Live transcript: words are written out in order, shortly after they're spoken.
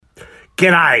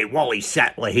G'day, Wally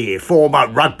Sattler here, former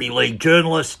Rugby League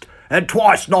journalist and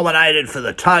twice nominated for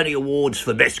the Tony Awards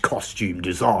for Best Costume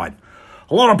Design.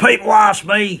 A lot of people ask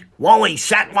me, Wally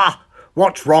Sattler,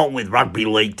 what's wrong with Rugby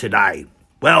League today?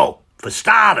 Well, for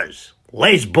starters,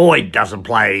 Les Boyd doesn't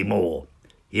play anymore.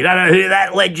 You don't know who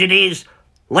that legend is?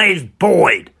 Les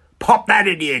Boyd. Pop that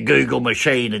into your Google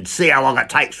machine and see how long it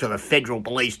takes for the federal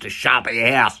police to show up at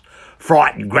your house,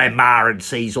 frighten grandma and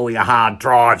seize all your hard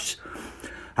drives.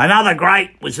 Another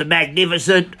great was the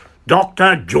magnificent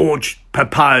Dr. George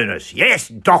Peponis. Yes,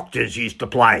 doctors used to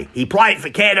play. He played for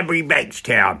Canterbury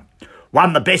Bankstown,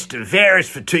 won the best and fairest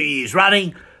for 2 years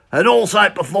running, and also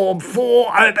performed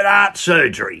 4 open heart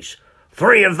surgeries.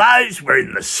 3 of those were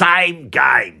in the same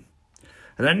game.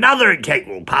 And another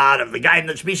integral part of the game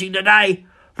that's missing today,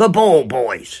 the ball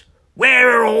boys.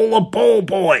 Where are all the ball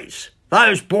boys?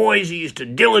 Those boys who used to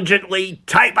diligently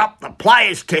tape up the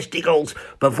players' testicles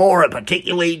before a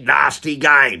particularly nasty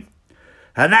game.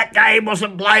 And that game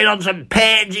wasn't played on some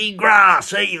pansy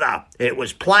grass either. It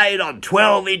was played on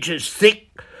 12 inches thick,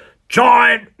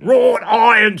 giant wrought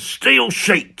iron steel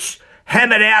sheets,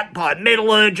 hammered out by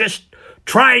metallurgists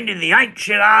trained in the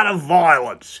ancient art of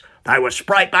violence. They were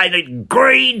spray-painted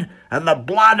green and the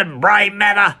blood and brain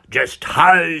matter just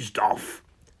hosed off.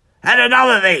 And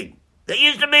another thing, there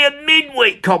used to be a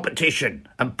midweek competition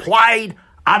and played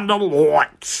under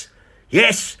lights.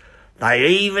 Yes, they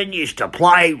even used to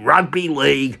play rugby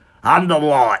league under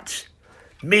lights.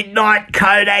 Midnight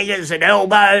coat hangers and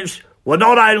elbows were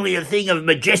not only a thing of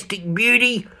majestic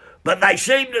beauty, but they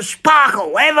seemed to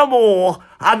sparkle ever more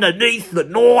underneath the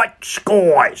night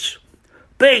skies.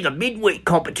 Being a midweek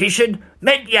competition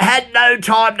meant you had no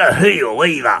time to heal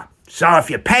either. So if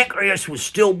your pancreas was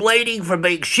still bleeding from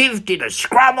being shivved in a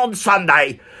scrum on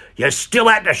Sunday, you still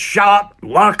had to show up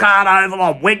Lockhart Oval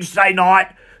on Wednesday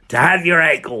night to have your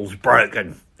ankles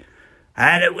broken.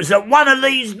 And it was at one of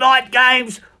these night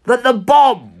games that the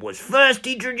bomb was first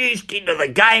introduced into the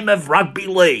game of rugby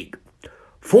league.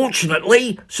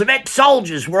 Fortunately, some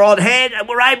ex-soldiers were on hand and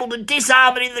were able to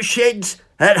disarm it in the sheds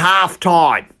at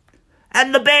half-time.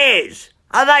 And the Bears,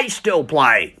 are they still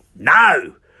playing?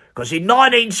 No, because in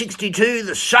 1962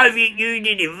 the Soviet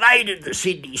Union invaded the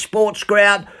Sydney Sports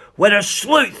Ground when a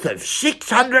sleuth of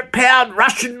 600-pound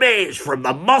Russian bears from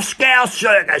the Moscow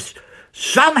circus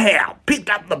somehow picked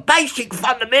up the basic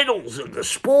fundamentals of the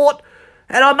sport,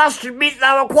 and I must admit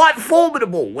they were quite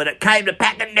formidable when it came to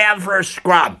packing down for a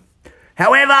scrum.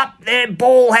 However, their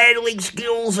ball-handling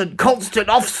skills and constant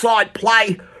offside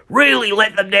play really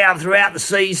let them down throughout the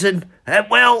season, and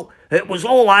well, it was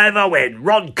all over when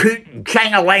Ron Coote and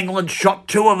Changa Langland shot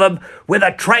 2 of them with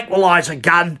a tranquiliser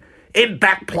gun in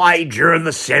back play during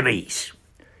the semis.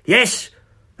 Yes,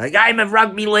 the game of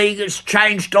rugby league has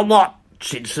changed a lot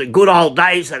since the good old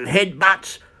days of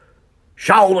headbutts,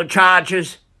 shoulder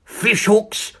charges, fish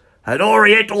hooks and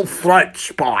oriental throat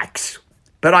spikes.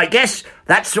 But I guess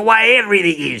that's the way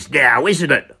everything is now,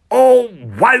 isn't it? All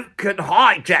woke and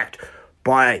hijacked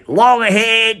by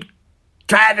long-haired,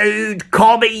 tattooed,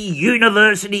 commie,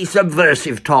 university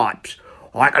subversive types.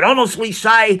 I can honestly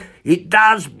say it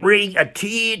does bring a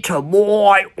tear to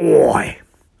my eye.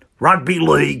 Rugby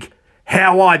League,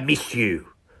 how I miss you.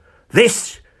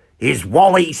 This is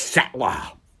Wally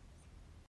Sattler.